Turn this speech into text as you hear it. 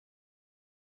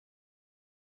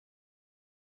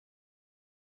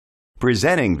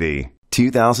Presenting the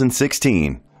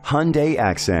 2016 Hyundai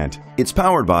Accent. It's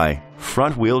powered by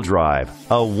front-wheel drive,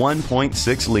 a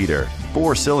 1.6-liter,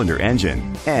 4-cylinder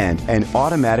engine, and an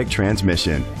automatic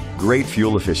transmission. Great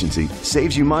fuel efficiency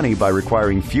saves you money by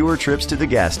requiring fewer trips to the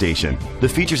gas station. The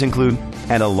features include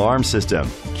an alarm system,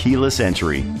 keyless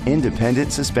entry,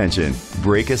 independent suspension,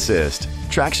 brake assist,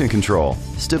 traction control,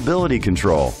 stability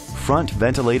control, front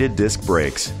ventilated disc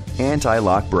brakes,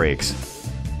 anti-lock brakes.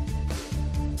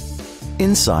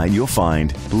 Inside you'll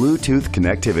find Bluetooth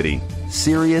connectivity,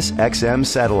 Sirius XM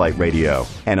satellite radio,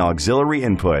 and auxiliary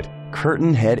input,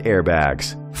 curtain head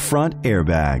airbags, front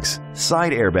airbags,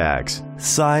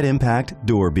 side impact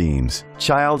door beams,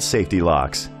 child safety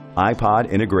locks, iPod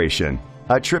integration,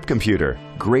 a trip computer.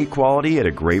 Great quality at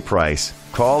a great price.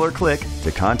 Call or click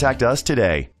to contact us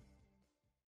today.